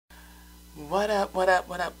What up, what up,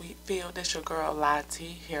 what up, we feel this your girl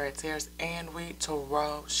Lati here at Tears and We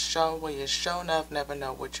Tarot Show where you show enough never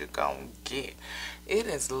know what you're gonna get. It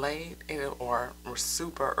is late or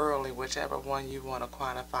super early, whichever one you want to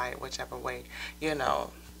quantify it, whichever way, you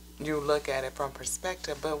look at it from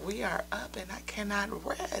perspective, but we are up and I cannot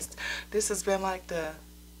rest. This has been like the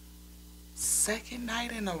second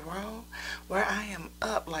night in a row where I am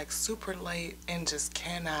up like super late and just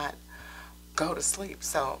cannot go to sleep.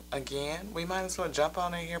 So again, we might as well jump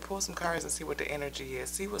on in here, pull some cards and see what the energy is,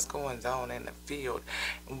 see what's going on in the field,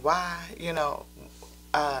 why,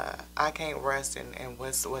 I can't rest and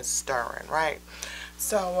what's stirring, right?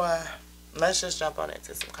 So let's just jump on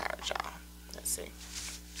into some cards, y'all. Let's see.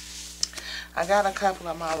 I got a couple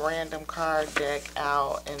of my random card deck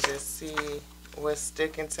out and just see what's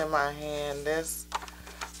sticking to my hand.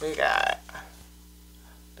 We got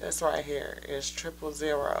this right here is triple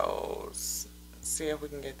zeros. See if we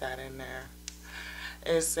can get that in there.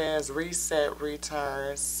 It says reset,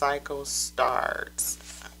 return, cycle starts.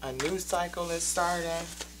 A new cycle is starting.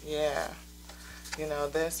 Yeah. You know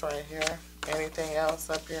this right here. Anything else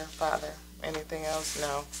up here, Father? Anything else?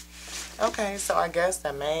 No. Okay, so I guess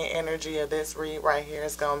the main energy of this read right here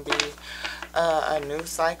is going to be a new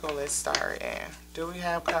cycle is starting. Do we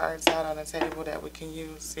have cards out on the table that we can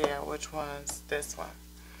use? Yeah, which one's this one?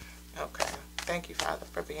 Okay. Thank you, Father,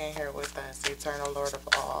 for being here with us, the eternal Lord of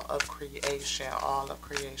all of creation,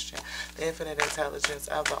 the infinite intelligence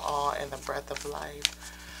of the all and the breath of life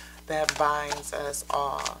that binds us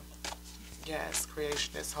all. Yes,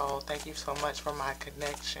 creation is whole. Thank you so much for my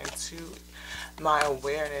connection to my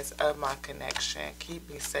awareness of my connection. Keep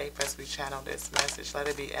me safe as we channel this message. Let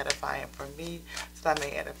it be edifying for me so that I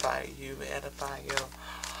may edify you, edify your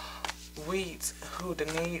wheat who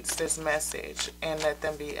needs this message, and let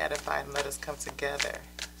them be edified and let us come together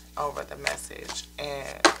over the message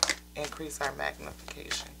and increase our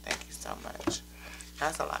magnification. Thank you so much.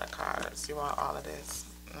 That's a lot of cards. You want all of this?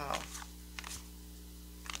 No.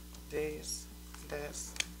 These,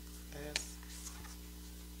 this,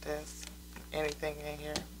 this. Anything in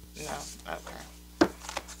here? No. Okay.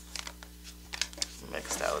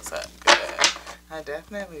 Mix those up. Good. I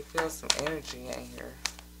definitely feel some energy in here.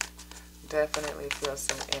 Definitely feel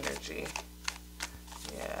some energy.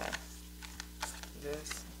 Yeah.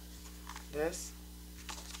 This.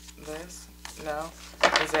 No.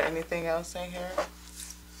 Is there anything else in here?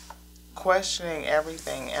 Questioning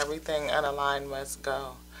everything unaligned must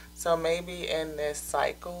go. So maybe in this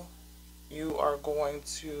cycle, you are going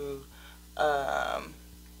to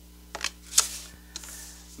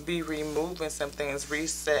be removing some things.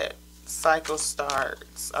 Reset. Cycle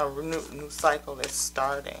starts. A new cycle is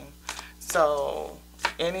starting. So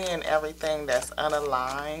any and everything that's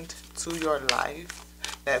unaligned to your life,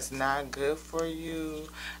 that's not good for you,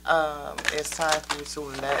 it's time for you to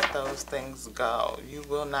let those things go. You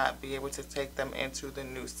will not be able to take them into the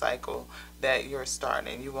new cycle that you're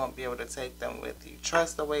starting. You won't be able to take them with you.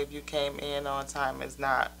 Trust the wave you came in on time is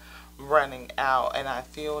not running out. And I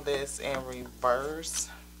feel this in reverse.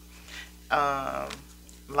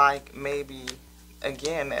 Like maybe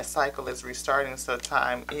again, that cycle is restarting, so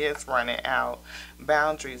time is running out.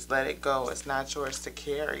 Boundaries, let it go. It's not yours to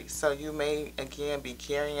carry. So you may, again, be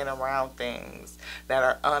carrying around things that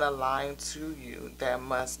are unaligned to you that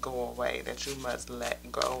must go away, that you must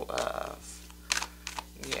let go of.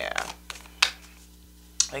 Yeah.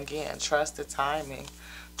 Again, trust the timing.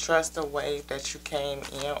 Trust the wave that you came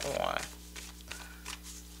in on.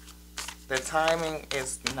 The timing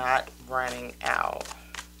is not running out.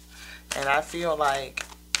 And I feel like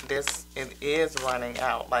it is running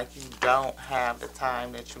out, like you don't have the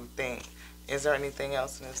time that you think. Is there anything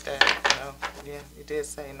else in this deck? No? Yeah, you did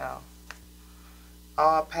say no.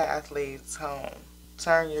 All path leads home.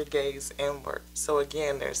 Turn your gaze inward. So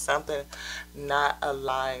again, there's something not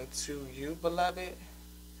aligned to you, beloved,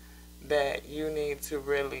 that you need to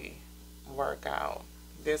really work out.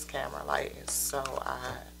 This camera light is so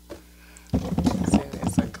odd.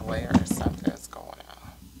 It's a glare or something that's going on.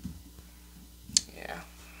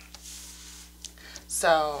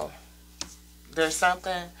 So there's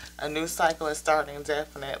something, a new cycle is starting,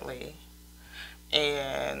 definitely.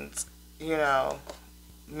 And,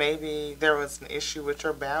 maybe there was an issue with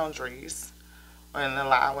your boundaries and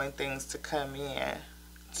allowing things to come in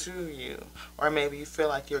to you. Or maybe you feel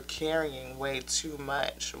like you're carrying way too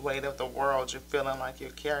much. Weight of the world, you're feeling like you're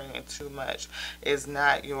carrying too much. It's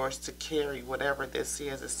not yours to carry. Whatever this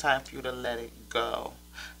is, it's time for you to let it go.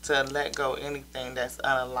 To let go anything that's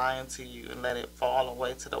unaligned to you and let it fall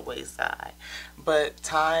away to the wayside. But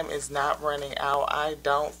time is not running out. I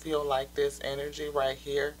don't feel like this energy right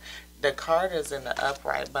here the card is in the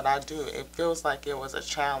upright, but it feels like it was a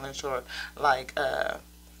challenge, or like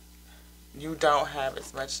you don't have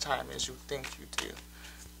as much time as you think you do.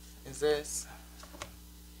 Is this?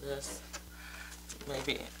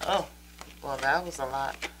 Maybe. Oh, well, that was a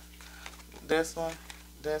lot. This one,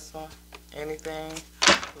 anything?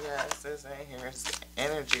 Yes, this in here.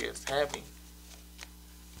 Energy is heavy.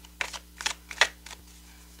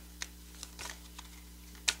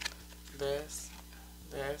 This.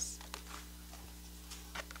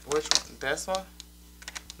 Which one? This one?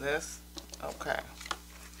 This? Okay.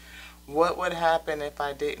 What would happen if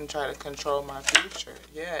I didn't try to control my future?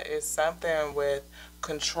 Yeah, it's something with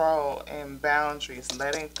control and boundaries.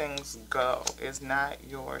 Letting things go is not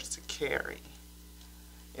yours to carry.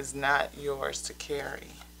 It's not yours to carry.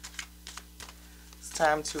 It's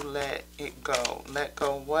time to let it go. Let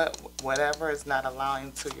go whatever is not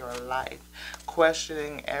allowing to your life.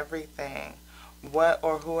 Questioning everything. What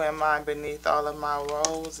or who am I beneath all of my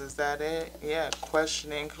roles? Is that it? Yeah,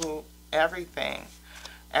 questioning everything.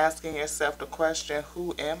 Asking yourself the question,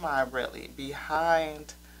 who am I really?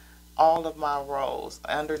 Behind all of my roles,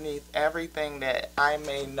 underneath everything that I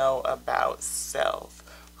may know about self.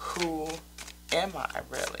 Who am I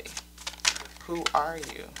really? Who are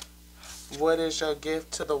you? What is your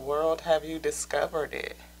gift to the world? Have you discovered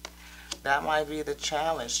it? That might be the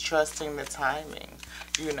challenge, trusting the timing.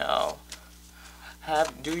 You know,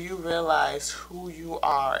 do you realize who you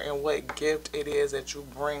are and what gift it is that you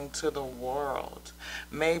bring to the world?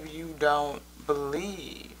 Maybe you don't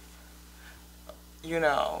believe, you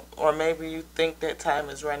know, or maybe you think that time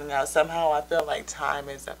is running out. Somehow I feel like time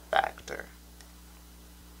is a factor.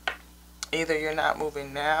 Either you're not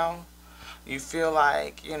moving now, you feel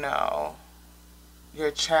like, you know,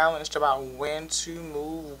 you're challenged about when to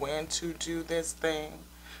move, when to do this thing,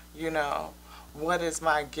 you know. What is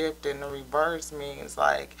my gift in the reverse means,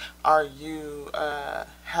 like, are you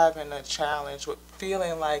having a challenge with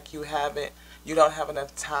feeling like you don't have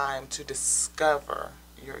enough time to discover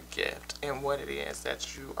your gift and what it is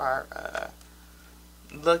that you are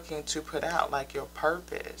looking to put out, like your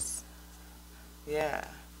purpose. Yeah.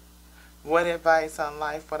 What advice on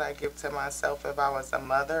life would I give to myself if I was a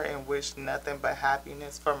mother and wished nothing but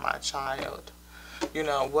happiness for my child? You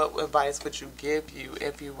know, what advice would you give you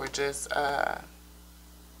if you were just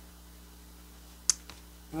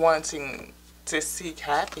wanting to seek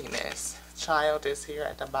happiness? Child is here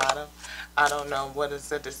at the bottom. I don't know what is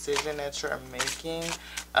the decision that you're making.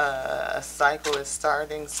 A cycle is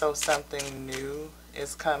starting, so something new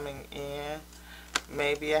is coming in.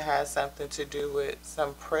 Maybe it has something to do with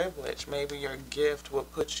some privilege. Maybe your gift will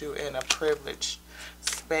put you in a privileged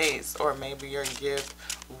space, or maybe your gift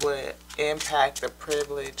would impact the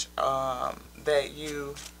privilege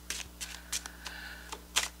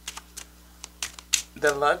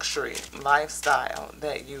the luxury lifestyle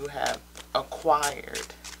that you have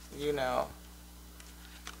acquired. You know,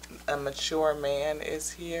 a mature man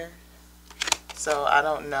is here. So I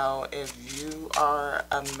don't know if you are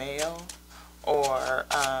a male or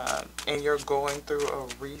and you're going through a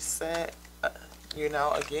reset. You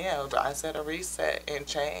know, again, I said a reset and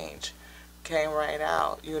change came right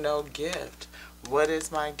out. You know, gift. What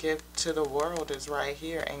is my gift to the world is right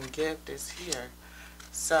here, and gift is here.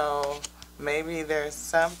 So maybe there's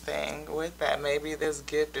something with that. Maybe this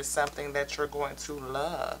gift is something that you're going to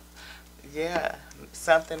love. Yeah,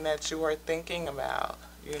 something that you are thinking about.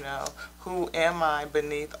 You know, who am I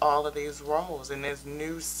beneath all of these roles in this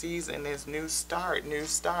new season, this new start,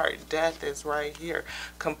 Death is right here.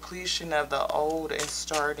 Completion of the old and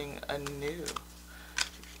starting anew.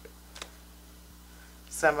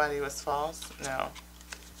 Somebody was false? No.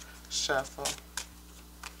 Shuffle.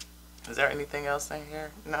 Is there anything else in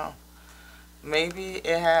here? No. Maybe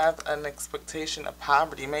it have an expectation of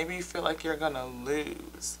poverty. Maybe you feel like you're going to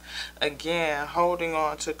lose. Again, holding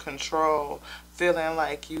on to control, feeling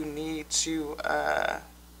like you need to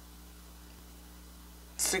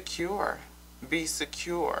be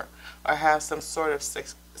secure, or have some sort of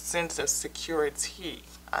sense of security,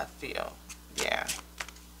 I feel. Yeah.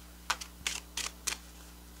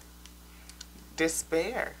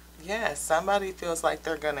 Despair. Yeah, somebody feels like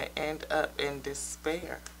they're going to end up in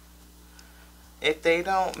despair. If they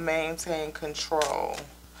don't maintain control,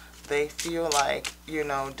 they feel like, you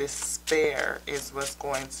know, despair is what's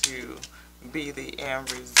going to be the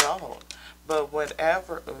end result. But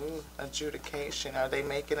whatever, adjudication, are they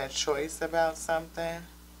making a choice about something?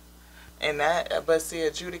 And but see,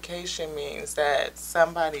 adjudication means that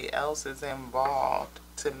somebody else is involved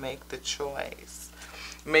to make the choice.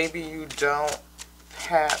 Maybe you don't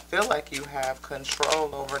feel like you have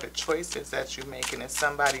control over the choices that you make, and if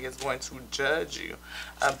somebody is going to judge you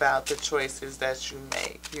about the choices that you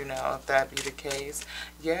make, you know, if that be the case,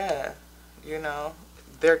 yeah, you know,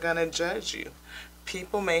 they're going to judge you.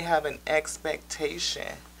 People may have an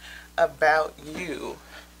expectation about you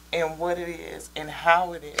and what it is and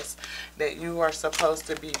how it is that you are supposed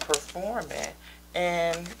to be performing.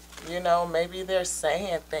 And, you know, maybe they're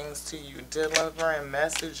saying things to you, delivering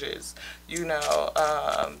messages, you know,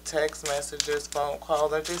 text messages, phone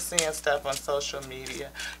calls, or just seeing stuff on social media.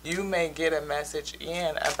 You may get a message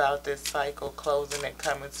in about this cycle closing and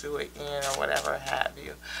coming to an end or whatever have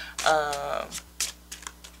you.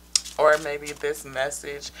 Or maybe this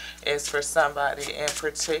message is for somebody in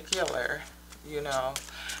particular, you know,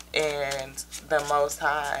 and the Most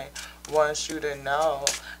High wants you to know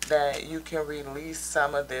that you can release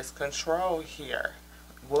some of this control here.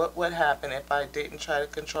 What would happen if I didn't try to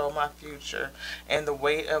control my future? And the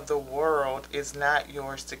weight of the world is not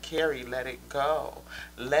yours to carry. Let it go.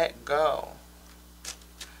 Let go.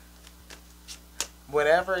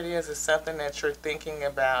 Whatever it is something that you're thinking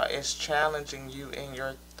about is challenging you in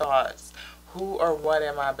your thoughts. Who or what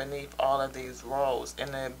am I beneath all of these roles?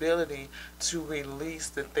 And the ability to release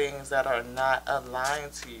the things that are not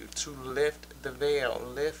aligned to you, to lift the veil,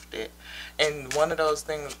 lift it. And one of those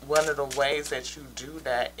things, one of the ways that you do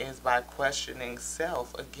that is by questioning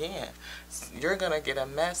self. Again, you're going to get a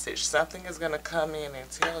message. Something is going to come in and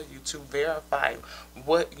tell you to verify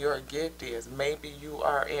what your gift is. Maybe you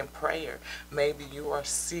are in prayer. Maybe you are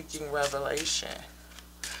seeking revelation.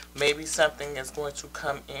 Maybe something is going to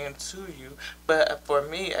come into you. But for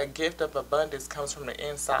me, a gift of abundance comes from the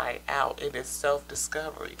inside out. It is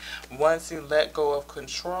self-discovery. Once you let go of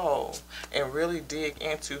control and really dig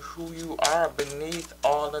into who you are beneath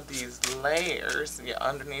all of these layers,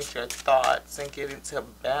 underneath your thoughts, and get into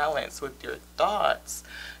balance with your thoughts,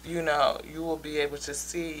 you know, you will be able to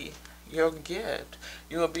see your gift.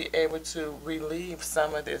 You will be able to relieve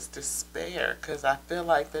some of this despair, because I feel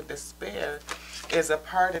like the despair is a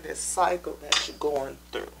part of this cycle that you're going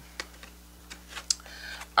through.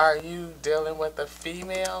 Are you dealing with a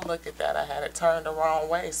female? Look at that. I had it turned the wrong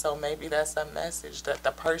way. So maybe that's a message that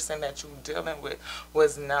the person that you're dealing with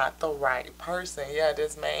was not the right person. Yeah,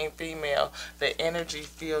 this main female, the energy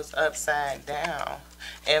feels upside down.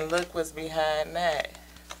 And look what's behind that.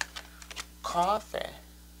 Coffin.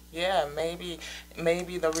 Yeah, maybe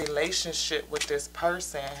the relationship with this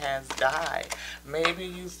person has died. Maybe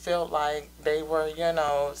you felt like they were, you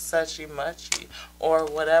know, suchy-muchy or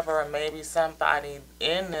whatever. Or maybe somebody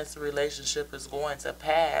in this relationship is going to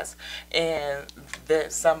pass and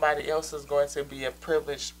that somebody else is going to be a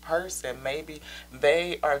privileged person. Maybe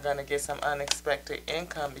they are going to get some unexpected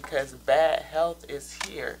income because bad health is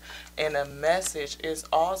here. And a message is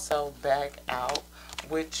also back out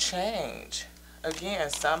with change. Again,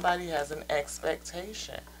 somebody has an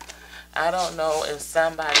expectation. I don't know if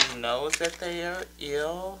somebody knows that they are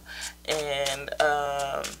ill and,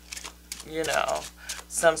 you know,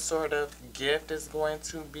 some sort of gift is going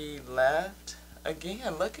to be left.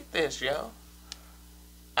 Again, look at this, yo.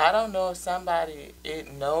 I don't know if somebody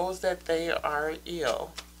knows that they are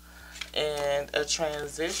ill and a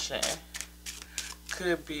transition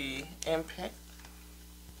could be impending.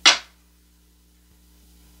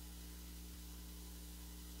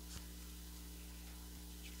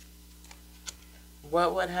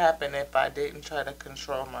 What would happen if I didn't try to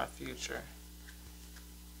control my future?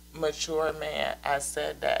 Mature man, I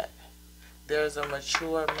said that. There's a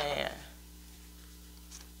mature man.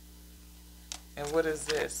 And what is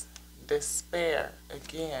this? Despair,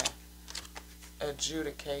 again.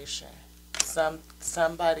 Adjudication.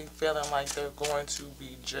 Somebody feeling like they're going to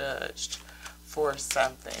be judged for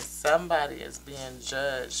something. Somebody is being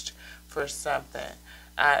judged for something.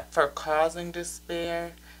 For causing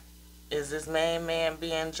despair. Is this main man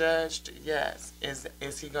being judged? Yes.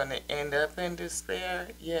 Is he going to end up in despair?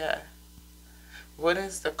 Yeah. What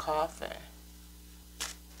is the coffin?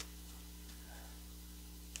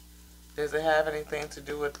 Does it have anything to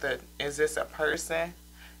do with is this a person?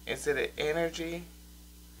 Is it an energy?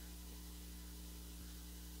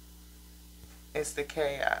 It's the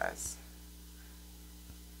chaos.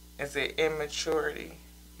 Is it immaturity?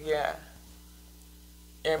 Yeah.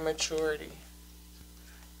 Immaturity.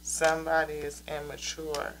 Somebody is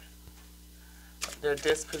immature. Their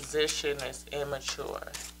disposition is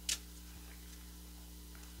immature.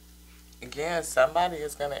 Again, somebody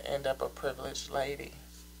is going to end up a privileged lady.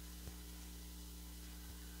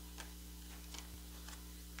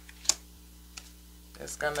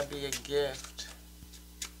 It's going to be a gift.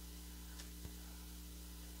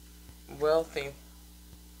 Wealthy.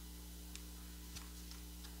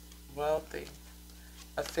 wealthy.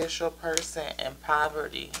 Official person and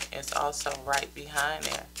poverty is also right behind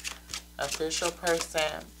there. Official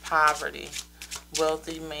person, poverty,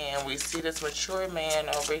 wealthy man. We see this mature man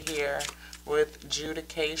over here with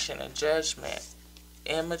adjudication and judgment.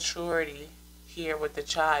 Immaturity here with the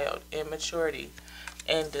child. Immaturity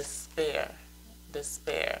and despair.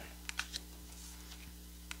 Despair.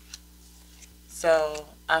 So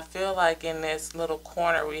I feel like in this little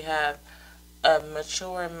corner we have a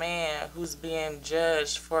mature man who's being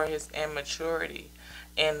judged for his immaturity,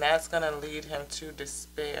 and that's going to lead him to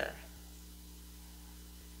despair.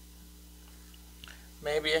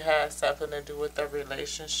 Maybe it has something to do with the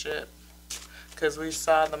relationship, because we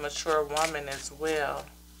saw the mature woman as well.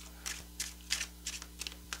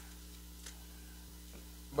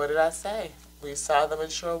 What did I say? We saw the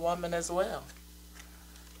mature woman as well.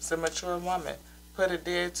 It's a mature woman. Put a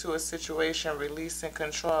dead to a situation, releasing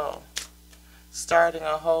control. Starting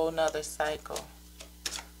a whole nother cycle.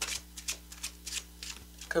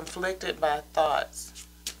 Conflicted by thoughts.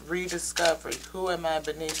 Rediscovery. Who am I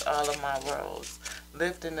beneath all of my roles?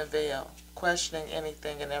 Lifting the veil. Questioning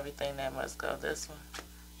anything and everything that must go. This one.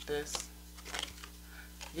 This.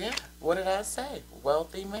 Yeah. What did I say?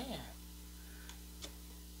 Wealthy man.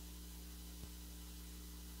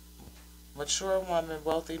 Mature woman,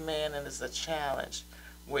 wealthy man, and it's a challenge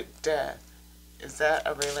with death. Is that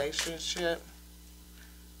a relationship?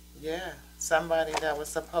 Yeah. Somebody that was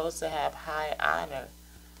supposed to have high honor.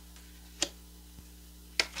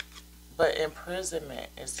 But imprisonment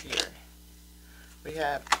is here. We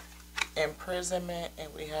have imprisonment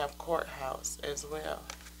and we have courthouse as well.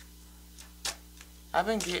 I've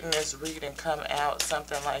been getting this reading come out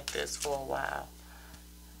something like this for a while.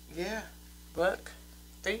 Yeah. Look.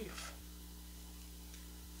 Thief.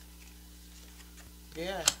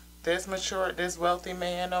 Yeah, this wealthy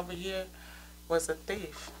man over here was a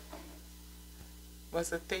thief.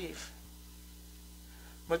 Was a thief.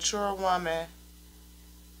 Mature woman,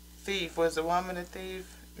 thief. Was the woman a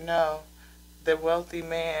thief? No. The wealthy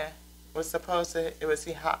man was supposed to, was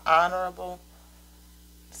he honorable?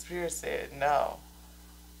 The Spirit said no.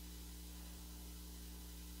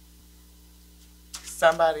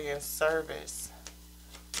 Somebody in service.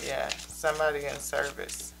 Yeah, somebody in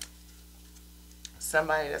service.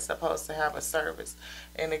 Somebody that's supposed to have a service.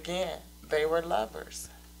 And again, they were lovers.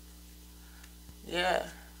 Yeah.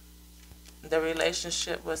 The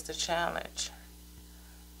relationship was the challenge.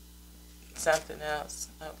 Something else.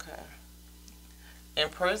 Okay.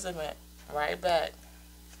 Imprisonment. Right back.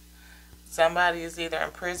 Somebody is either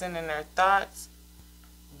imprisoned in their thoughts,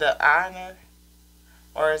 the honor,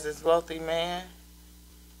 or is this wealthy man.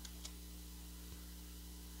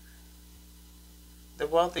 The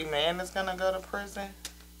wealthy man is going to go to prison?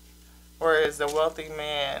 Or is the wealthy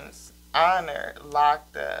man's honor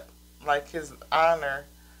locked up? Like his honor,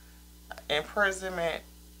 imprisonment,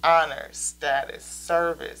 honor, status,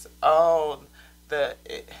 service. Oh,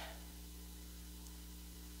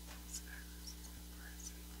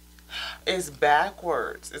 it's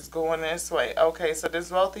backwards. It's going this way. Okay, so this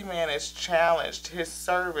wealthy man is challenged. His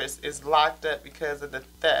service is locked up because of the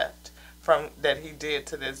theft that he did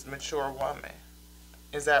to this mature woman.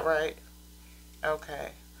 Is that right? Okay.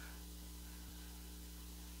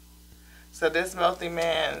 So this wealthy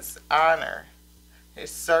man's honor,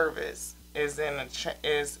 his service is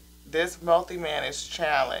this wealthy man is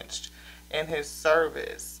challenged in his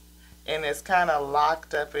service, and it's kind of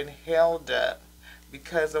locked up and held up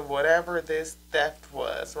because of whatever this theft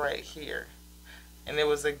was right here, and it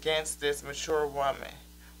was against this mature woman,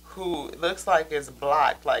 who looks like is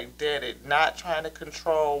blocked, like deaded, not trying to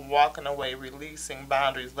control, walking away, releasing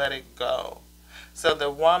boundaries, let it go. So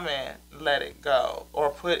the woman let it go, or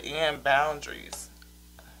put in boundaries.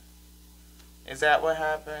 Is that what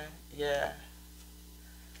happened? Yeah.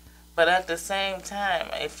 But at the same time,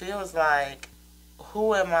 it feels like,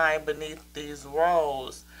 who am I beneath these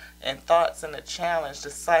roles and thoughts and the challenge? The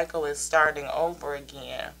cycle is starting over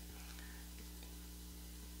again.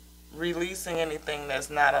 Releasing anything that's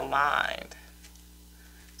not aligned.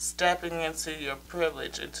 Stepping into your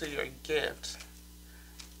privilege, into your gift.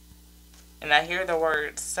 And I hear the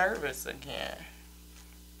word service again.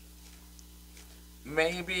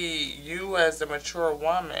 Maybe you as a mature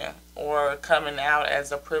woman, or coming out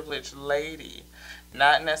as a privileged lady,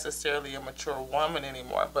 not necessarily a mature woman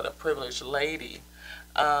anymore, but a privileged lady,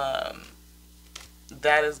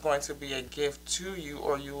 that is going to be a gift to you,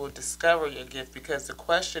 or you will discover your gift, because the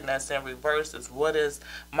question that's in reverse is, what is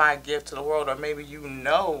my gift to the world? Or maybe you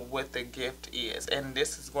know what the gift is, and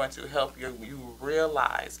this is going to help you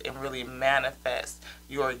realize and really manifest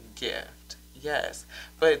your gift. Yes.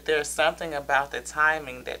 But there's something about the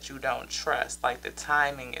timing that you don't trust. Like the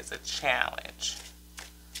timing is a challenge.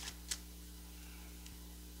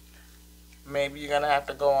 Maybe you're going to have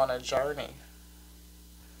to go on a journey.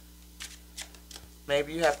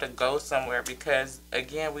 Maybe you have to go somewhere because,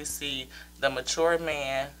 again, we see the mature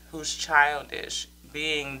man who's childish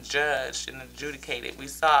being judged and adjudicated. We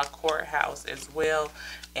saw a courthouse as well,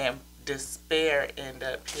 and despair end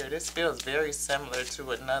up here. This feels very similar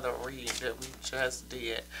to another read that we just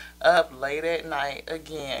did. Up late at night,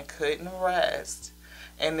 again, couldn't rest.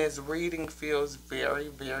 And this reading feels very,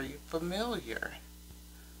 very familiar.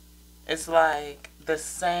 It's like the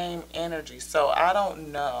same energy. So I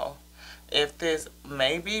don't know if this,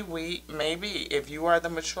 maybe if you are the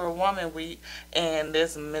mature woman, and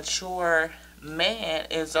this mature man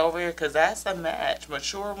is over here, because that's a match,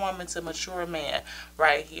 mature woman to mature man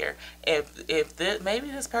right here. If this, maybe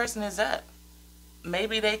this person is up,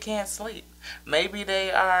 maybe they can't sleep, maybe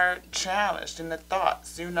they are challenged in the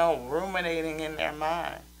thoughts, ruminating in their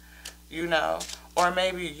mind, or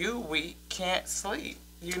maybe you weak can't sleep.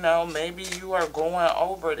 Maybe you are going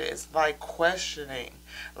over this, like questioning,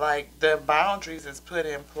 like the boundaries is put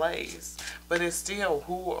in place, but it's still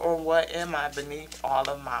who or what am I beneath all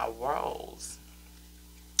of my roles?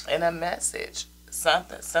 And a message, some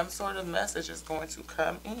sort of message is going to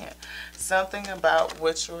come in. Something about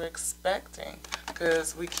what you're expecting,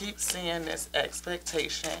 because we keep seeing this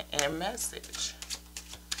expectation and message.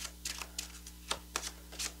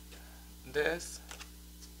 This.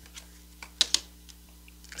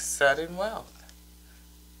 Sudden wealth.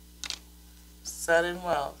 Sudden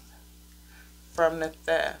wealth from the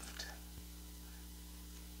theft.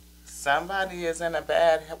 Somebody is in a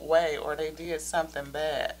bad way, or they did something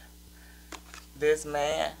bad. This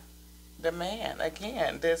man, the man,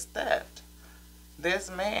 again, this theft.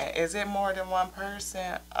 This man, is it more than one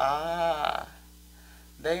person?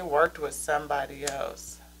 They worked with somebody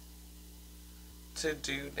else to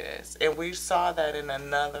do this. And we saw that in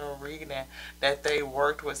another reading, that they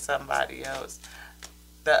worked with somebody else.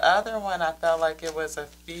 The other one, I felt like it was a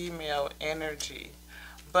female energy.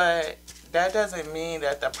 But that doesn't mean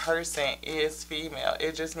that the person is female.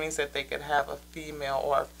 It just means that they could have a female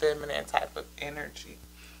or a feminine type of energy.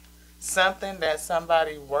 Something that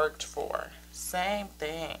somebody worked for. Same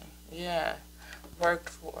thing. Yeah. Worked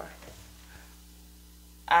for.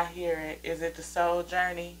 I hear it. Is it the soul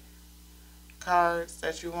journey cards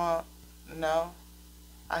that you want? No?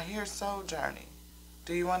 I hear soul journey.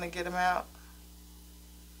 Do you want to get them out?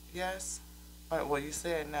 Yes? Well, you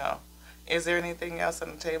said no. Is there anything else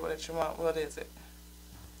on the table that you want? What is it?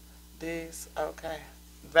 These? Okay.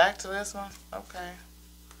 Back to this one? Okay.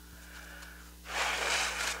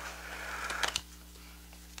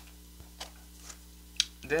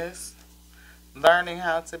 This. Learning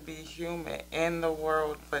how to be human in the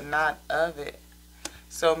world, but not of it.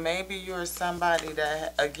 So maybe you're somebody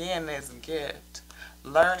that, again, is gift.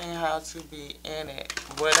 Learning how to be in it.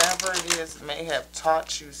 Whatever it is may have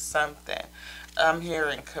taught you something. I'm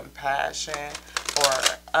hearing compassion or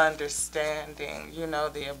understanding,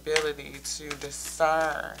 the ability to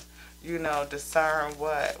discern, discern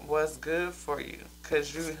what's good for you.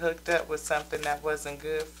 Because you hooked up with something that wasn't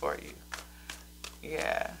good for you.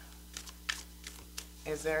 Yeah.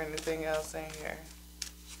 Is there anything else in here?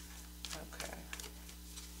 Okay.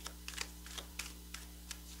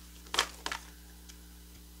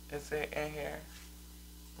 Is it in here?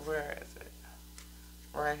 Where is it?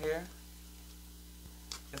 Right here?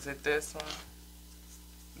 Is it this one?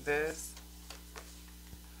 This?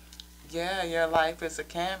 Yeah, your life is a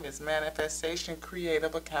canvas. Manifestation,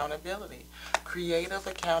 creative accountability. Creative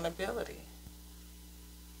accountability.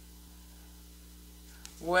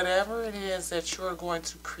 Whatever it is that you're going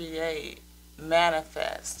to create,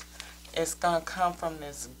 manifest, it's going to come from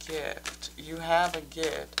this gift. You have a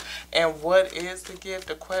gift. And what is the gift?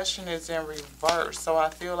 The question is in reverse. So I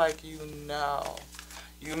feel like you know.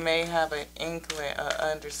 You may have an inkling, an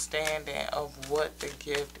understanding of what the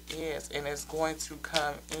gift is. And it's going to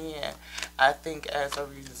come in, I think, as a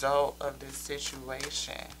result of this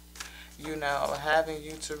situation. Having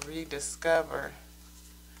you to rediscover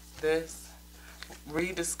this.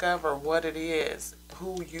 Rediscover what it is,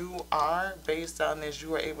 who you are. Based on this,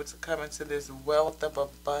 you are able to come into this wealth of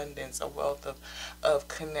abundance, a wealth of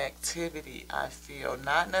connectivity, I feel.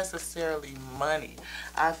 Not necessarily money.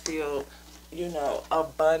 I feel,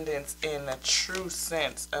 abundance in a true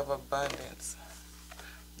sense of abundance.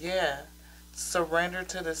 Yeah. Surrender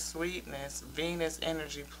to the sweetness, Venus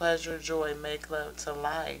energy, pleasure, joy, make love to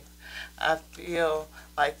life. I feel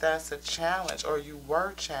like that's a challenge, or you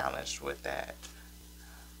were challenged with that.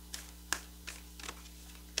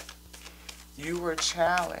 You were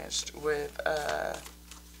challenged with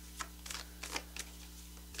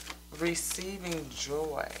receiving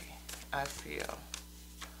joy, I feel.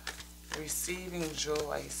 Receiving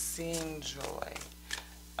joy, seeing joy,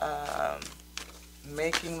 um,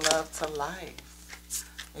 making love to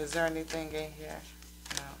life. Is there anything in here?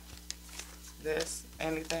 No. This?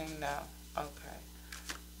 Anything? No. Okay.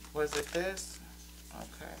 Was it this?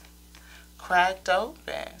 Okay. Cracked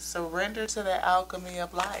open. Surrender to the alchemy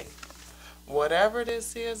of life. Whatever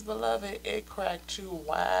this is, beloved, it cracked you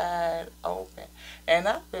wide open. And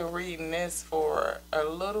I've been reading this for a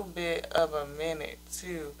little bit of a minute,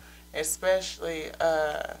 too. Especially,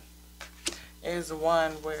 is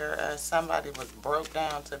one where somebody was broke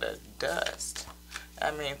down to the dust.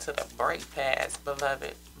 I mean, to the brake pads,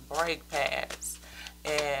 beloved. Brake pads.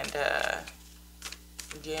 And,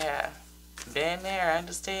 yeah. Been there,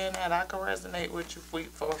 understand that. I can resonate with you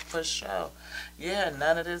for sure. Yeah,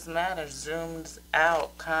 none of this matters. Zoomed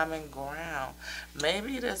out, common ground.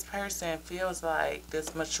 Maybe this person feels like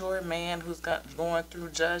this mature man who's going through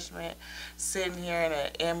judgment, sitting here in an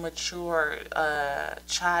immature,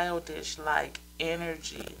 childish like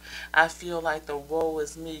energy. I feel like the woe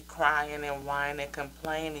is me, crying and whining,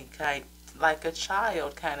 complaining, like a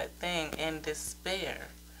child kind of thing, in despair.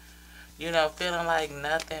 You know, feeling like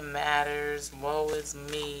nothing matters, woe is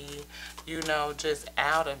me, you know, just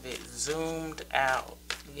out of it, zoomed out.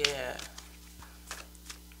 Yeah.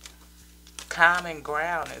 Common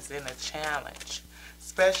ground is in a challenge,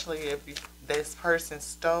 especially if this person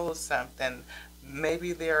stole something.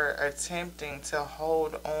 Maybe they're attempting to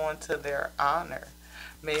hold on to their honor.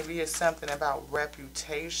 Maybe it's something about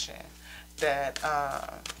reputation that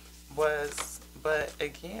was. But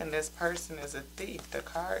again, this person is a thief. The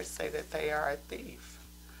cards say that they are a thief.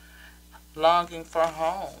 Longing for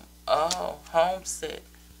home. Oh, homesick.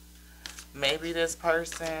 Maybe this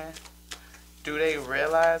person, do they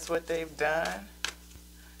realize what they've done?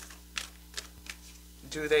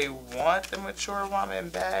 Do they want the mature woman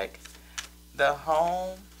back? The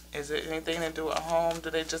home? Is it anything to do with home? Do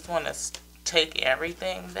they just want to take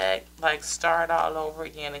everything back? Like start all over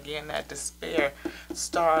again. Again, that despair.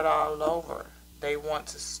 Start all over. They want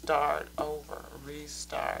to start over,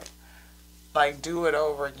 restart, like do it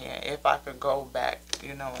over again. If I could go back,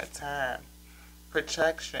 you know, in time.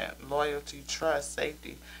 Protection, loyalty, trust,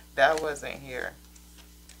 safety. That wasn't here.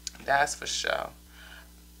 That's for sure.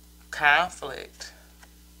 Conflict.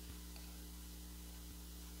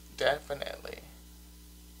 Definitely.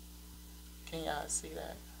 Can y'all see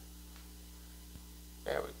that?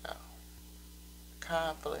 There we go.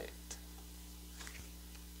 Conflict.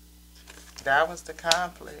 That was the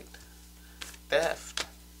conflict. Theft.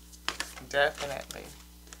 Definitely.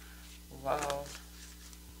 Well,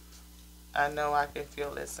 I know I can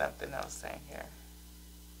feel there's something else in here.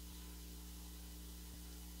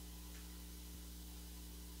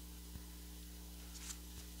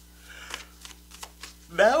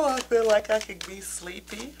 Now I feel like I could be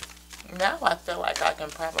sleepy. Now I feel like I can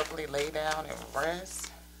probably lay down and rest.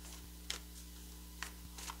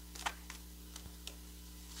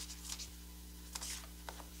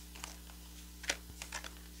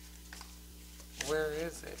 Where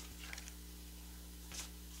is it?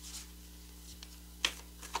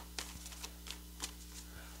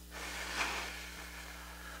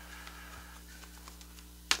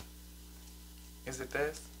 Is it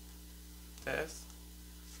this? This?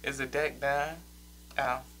 Is the deck done?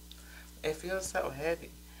 Oh. It feels so heavy.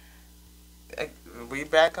 We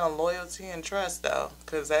back on loyalty and trust, though.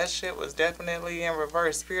 Because that shit was definitely in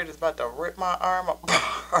reverse. Spirit is about to rip my arm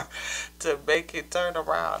apart to make it turn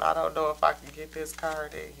around. I don't know if I can get this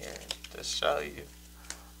card in here to show you.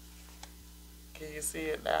 Can you see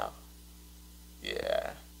it now?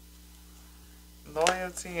 Yeah.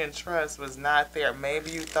 Loyalty and trust was not there.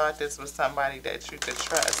 Maybe you thought this was somebody that you could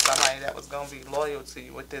trust, somebody that was going to be loyal to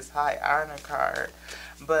you with this high honor card.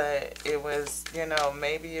 But it was, you know,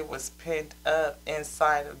 maybe it was pent up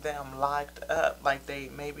inside of them, locked up. Like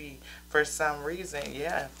they maybe, for some reason,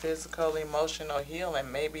 yeah, physical, emotional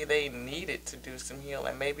healing. Maybe they needed to do some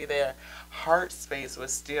healing. Maybe their heart space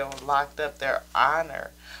was still locked up. Their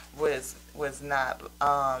honor was not,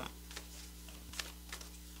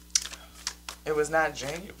 it was not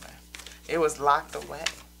genuine. It was locked away.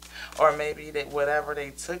 Or maybe that whatever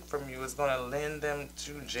they took from you is going to lend them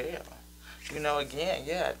to jail. You know, again,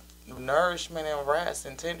 yeah, nourishment and rest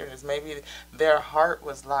and tenderness. Maybe their heart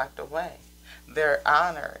was locked away. Their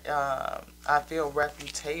honor, I feel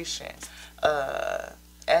reputation,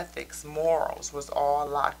 ethics, morals was all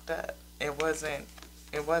locked up. It wasn't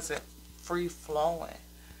free flowing.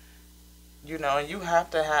 You know, and you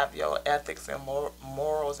have to have your ethics and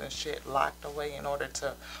morals and shit locked away in order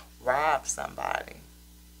to rob somebody.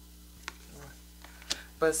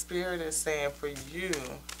 But Spirit is saying for you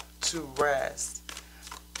to rest,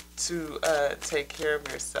 to take care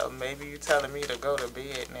of yourself. Maybe you're telling me to go to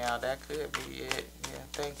bed now. That could be it. Yeah,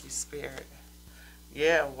 thank you, Spirit.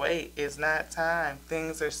 Yeah, wait, it's not time.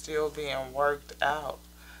 Things are still being worked out.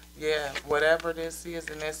 Yeah, whatever this is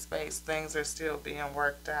in this space, things are still being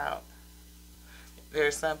worked out.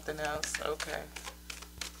 There's something else? Okay.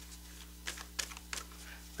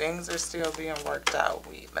 Things are still being worked out.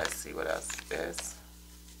 Let's see what else it is.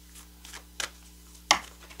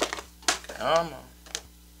 Come on.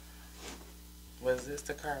 Was this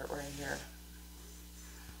the card right here?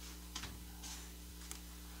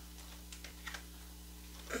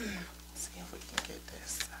 Let's see if we can get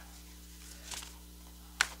this.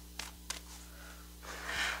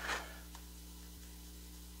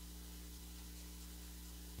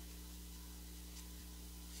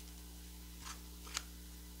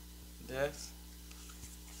 This.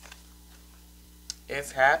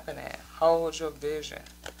 It's happening. Hold your vision.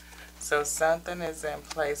 So something is in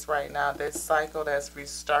place right now. This cycle that's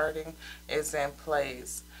restarting is in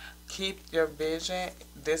place. Keep your vision.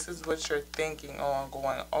 This is what you're thinking on,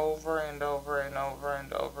 going over and over and over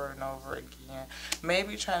and over and over again.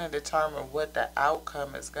 Maybe trying to determine what the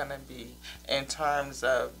outcome is going to be in terms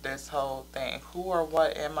of this whole thing. Who or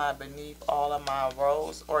what am I beneath all of my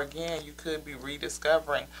roles? Or again, you could be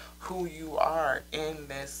rediscovering who you are in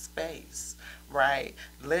this space. Right?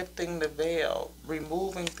 Lifting the veil,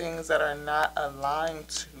 removing things that are not aligned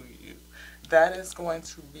to you. That is going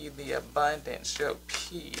to be the abundance, your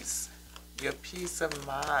peace of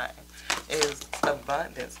mind is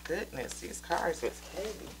abundance. Goodness, these cards is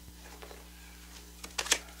heavy.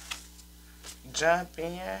 Jump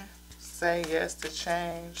in, say yes to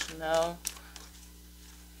change, no.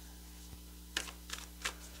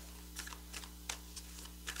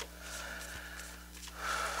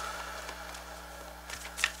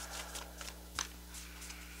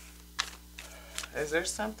 Is there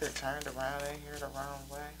something turned around in here the wrong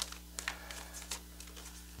way?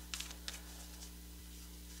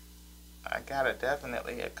 I got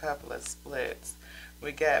definitely a couple of splits.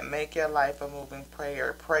 We got make your life a moving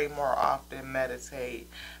prayer, pray more often, meditate,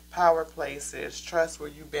 power places, trust where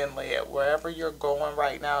you've been led. Wherever you're going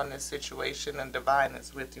right now in this situation, the divine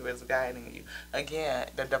is with you, is guiding you. Again,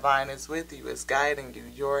 the divine is with you, is guiding you.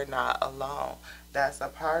 You're not alone. That's a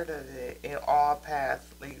part of it. In all paths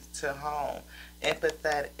leads to home.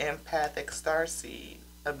 Empathic starseed,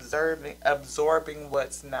 absorbing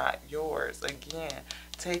what's not yours. Again,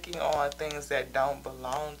 taking on things that don't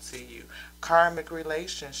belong to you. Karmic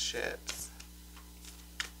relationships.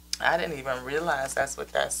 I didn't even realize that's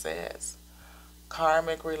what that says.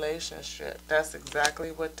 Karmic relationship. That's exactly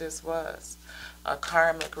what this was. A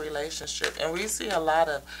karmic relationship. And we see a lot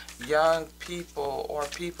of young people or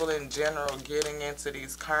people in general getting into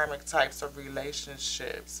these karmic types of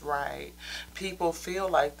relationships, right? People feel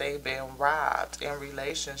like they've been robbed in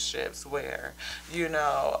relationships where, you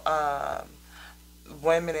know,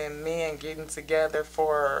 women and men getting together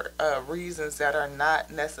for reasons that are not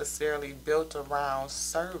necessarily built around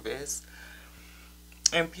service,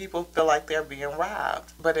 and people feel like they're being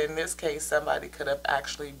robbed. But in this case, somebody could have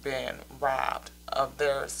actually been robbed of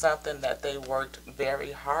their something that they worked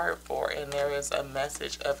very hard for, and there is a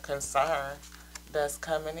message of concern that's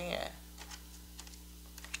coming in.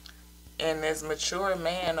 And this mature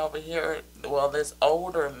man over here, well, this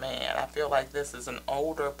older man, I feel like this is an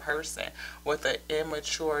older person with an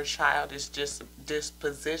immature, childish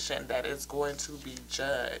disposition that is going to be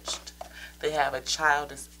judged. They have a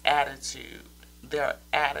childish attitude. Their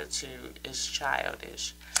attitude is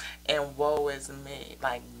childish. And woe is me,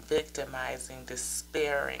 like victimizing,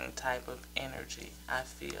 despairing type of energy, I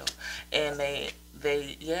feel. And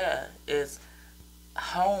yeah, it's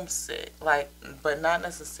homesick, like, but not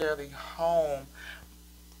necessarily home.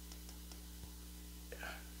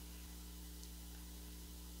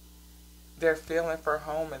 Their feeling for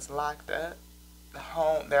home is locked up.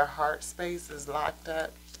 Their heart space is locked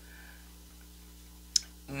up.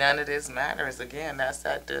 None of this matters. Again, that's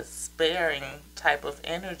that despairing type of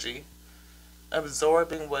energy,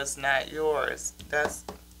 absorbing what's not yours. That's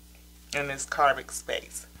in this karmic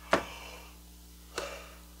space.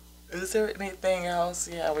 Is there anything else?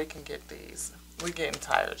 Yeah, we can get these. We're getting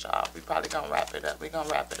tired, y'all. We probably gonna wrap it up. We're gonna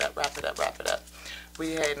wrap it up.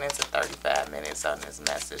 We heading into 35 minutes on this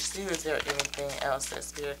message. See, is there anything else that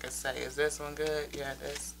Spirit could say? Is this one good? Yeah,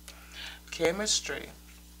 this. Chemistry.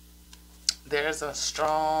 There's a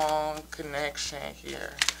strong connection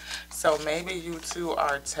here. So maybe you two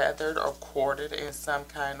are tethered or corded in some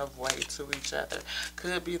kind of way to each other.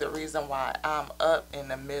 Could be the reason why I'm up in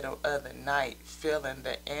the middle of the night feeling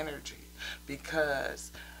the energy,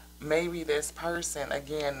 because maybe this person,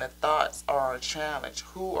 again, the thoughts are a challenge.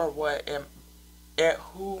 Who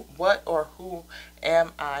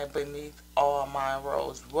am I beneath all my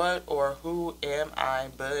roles? What or who am I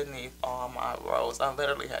beneath all my roles? I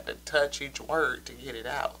literally had to touch each word to get it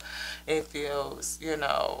out. It feels,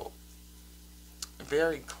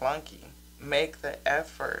 very clunky. Make the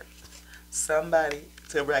effort. Somebody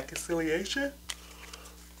to reconciliation.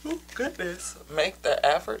 Oh, goodness. Make the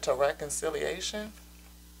effort to reconciliation.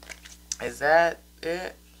 Is that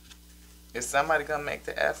it? Is somebody going to make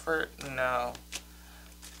the effort? No.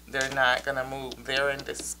 They're not going to move. They're in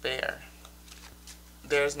despair.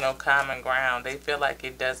 There's no common ground. They feel like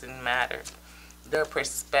it doesn't matter. Their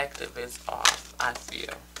perspective is off, I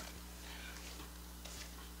feel.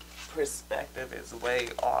 Perspective is way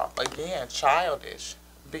off. Again, childish.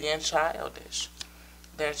 Being childish.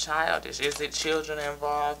 They're childish. Is it children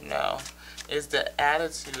involved? No. Is the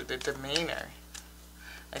attitude, the demeanor.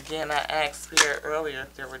 Again, I asked Spirit earlier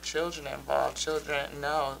if there were children involved. Children,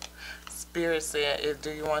 no. Spirit said, do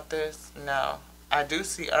you want this? No. I do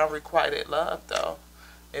see unrequited love, though.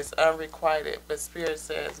 It's unrequited, but Spirit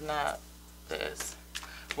says not this.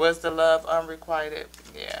 Was the love unrequited?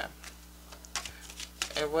 Yeah.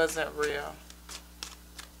 It wasn't real.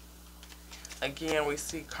 Again, we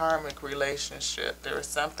see karmic relationship. There was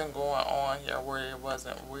something going on here where it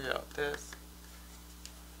wasn't real. This.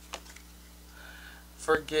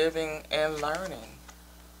 Forgiving and learning.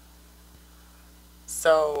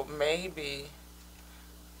 So maybe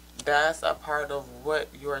that's a part of what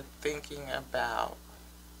you're thinking about.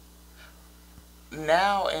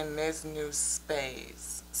 Now in this new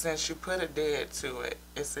space, since you put a dead to it,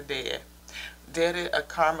 it's a dead. Did it a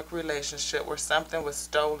karmic relationship where something was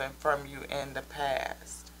stolen from you in the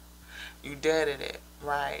past? You deaded it,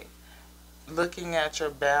 right? Looking at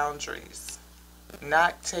your boundaries.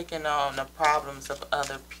 Not taking on the problems of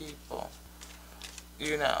other people.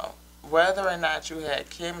 Whether or not you had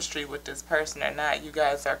chemistry with this person or not, you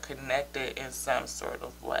guys are connected in some sort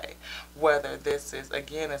of way. Whether this is,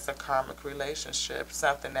 again, it's a karmic relationship,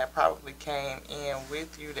 something that probably came in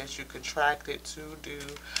with you that you contracted to do.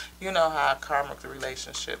 You know how karmic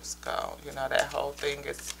relationships go. That whole thing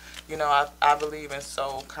is, I believe in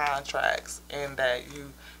soul contracts, in that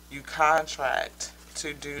you contract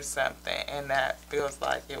to do something, and that feels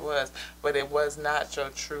like it was, but it was not your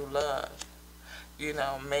true love.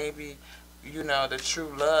 Maybe, the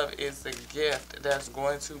true love is the gift that's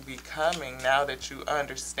going to be coming now that you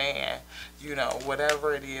understand,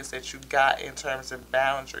 whatever it is that you got in terms of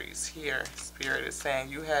boundaries. Here, Spirit is saying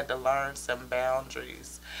you had to learn some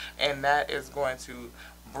boundaries, and that is going to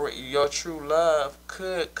your true love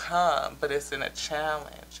could come, but it's in a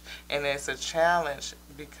challenge. And it's a challenge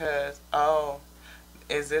because,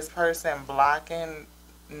 is this person blocking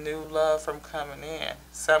new love from coming in?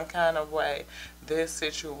 Some kind of way. This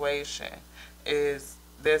situation is,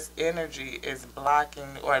 this energy is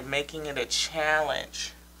blocking or making it a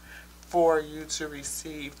challenge for you to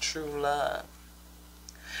receive true love.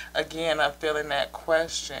 Again, I'm feeling that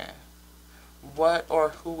question. What or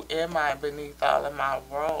who am I beneath all of my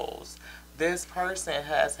roles? This person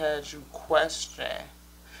has had you question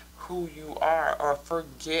who you are or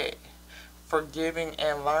forget. Forgiving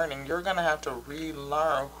and learning. You're going to have to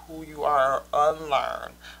relearn who you are or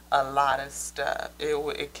unlearn a lot of stuff.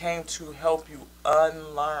 It came to help you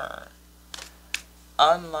unlearn,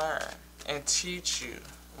 and teach you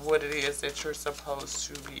what it is that you're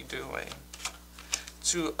supposed to be doing.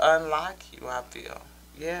 To unlock you, I feel.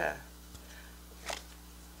 Yeah.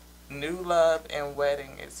 New love and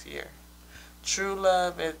wedding is here. True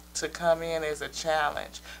love to come in is a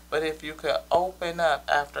challenge. But if you could open up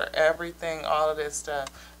after everything, all of this stuff,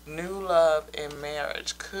 new love in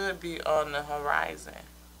marriage could be on the horizon.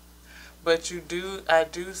 But I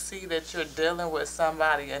do see that you're dealing with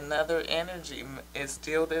somebody, another energy is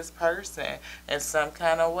still this person in some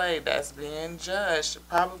kind of way that's being judged,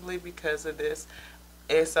 probably because of this.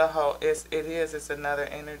 It's another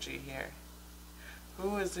energy here.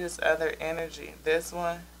 Who is this other energy? This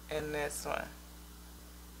one and this one.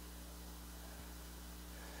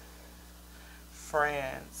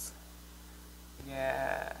 Friends.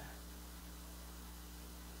 Yeah.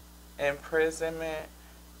 Imprisonment.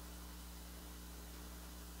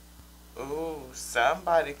 Ooh,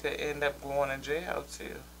 somebody could end up going to jail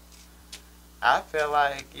too. I feel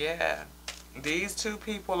like, yeah, these two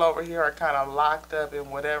people over here are kind of locked up in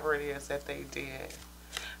whatever it is that they did.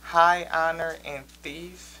 High honor and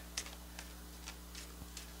thief.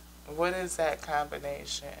 What is that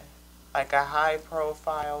combination? Like a high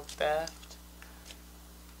profile theft?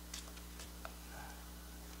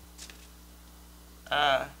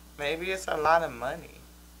 Uh, Maybe it's a lot of money.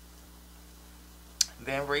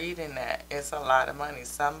 Then reading that, it's a lot of money.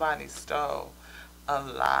 Somebody stole a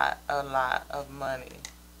lot of money.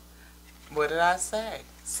 What did I say?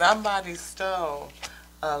 Somebody stole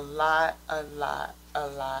a lot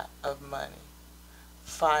of money.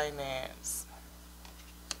 Finance,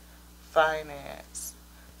 finance,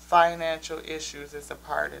 financial issues is a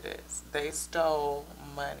part of this. They stole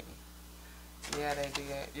money. Yeah, they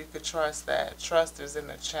did. You could trust that. Trust is in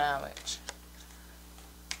the challenge.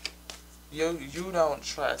 You don't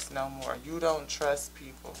trust no more. You don't trust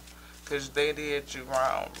people because they did you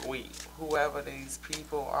wrong. Whoever these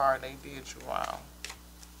people are, they did you wrong.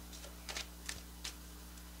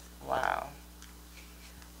 Wow.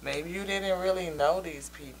 Maybe you didn't really know these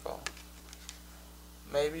people.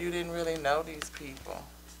 Maybe you didn't really know these people.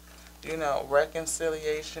 You know,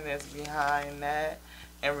 reconciliation is behind that,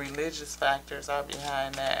 and religious factors are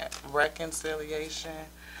behind that. Reconciliation,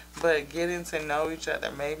 but getting to know each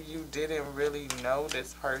other. Maybe you didn't really know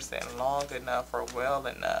this person long enough or well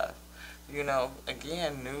enough. You know,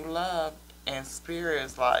 again, new love and spirit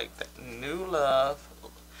is like new love.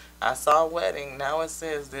 I saw wedding. Now it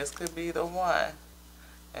says this could be the one.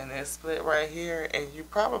 And it's split right here. And you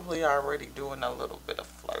probably already doing a little bit of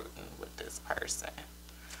flirting with this person.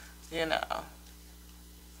 You know.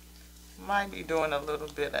 Might be doing a little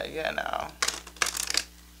bit of, you know.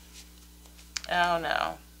 I don't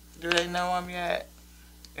know. Do they know him yet?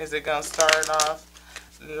 Is it going to start off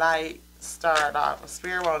light? Start off.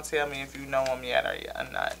 Spirit won't tell me if you know him yet or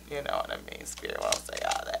not. You know what I mean? Spirit won't say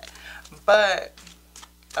all that. But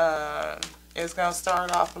it's going to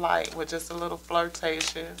start off light with just a little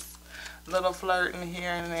flirtatious. Little flirting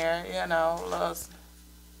here and there. You know, little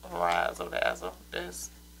razzle dazzle.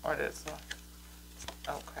 This or this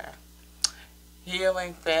one. Okay.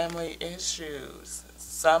 Healing family issues.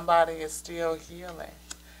 Somebody is still healing.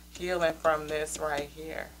 Healing from this right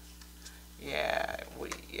here. Yeah,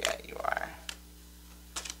 you are.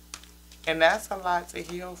 And that's a lot to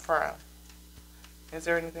heal from. Is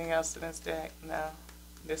there anything else in this deck? No.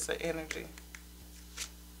 This is an energy.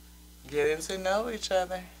 Getting to know each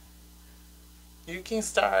other. You can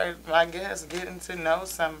start, I guess, getting to know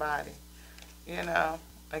somebody. You know,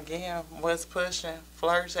 again, what's pushing?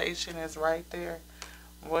 Flirtation is right there.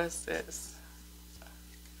 What's this?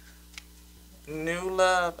 New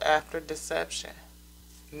love after deception.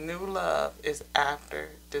 New love is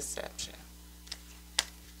after deception.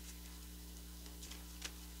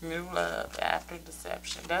 New love after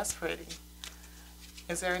deception. That's pretty.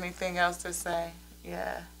 Is there anything else to say?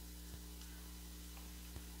 Yeah.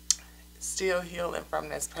 Still healing from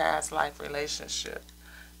this past life relationship.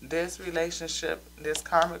 This relationship, this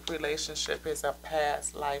karmic relationship is a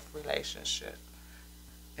past life relationship.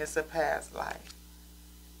 It's a past life.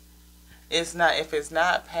 It's not, if it's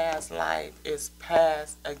not past life, it's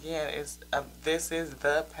past, again, this is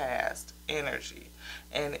the past energy.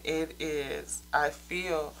 And it is, I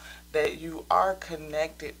feel that you are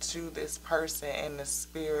connected to this person in the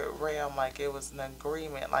spirit realm, like it was an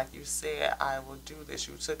agreement, like you said, I will do this.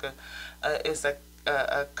 You took it's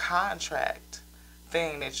a contract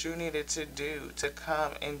thing that you needed to do to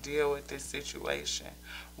come and deal with this situation.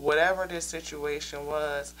 Whatever this situation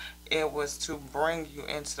was, it was to bring you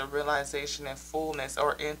into the realization and fullness,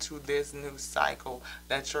 or into this new cycle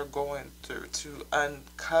that you're going through, to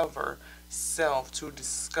uncover self, to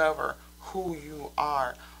discover who you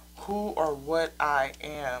are, who or what I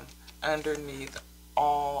am underneath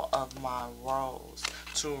all of my roles,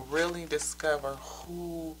 to really discover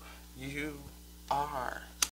who you are.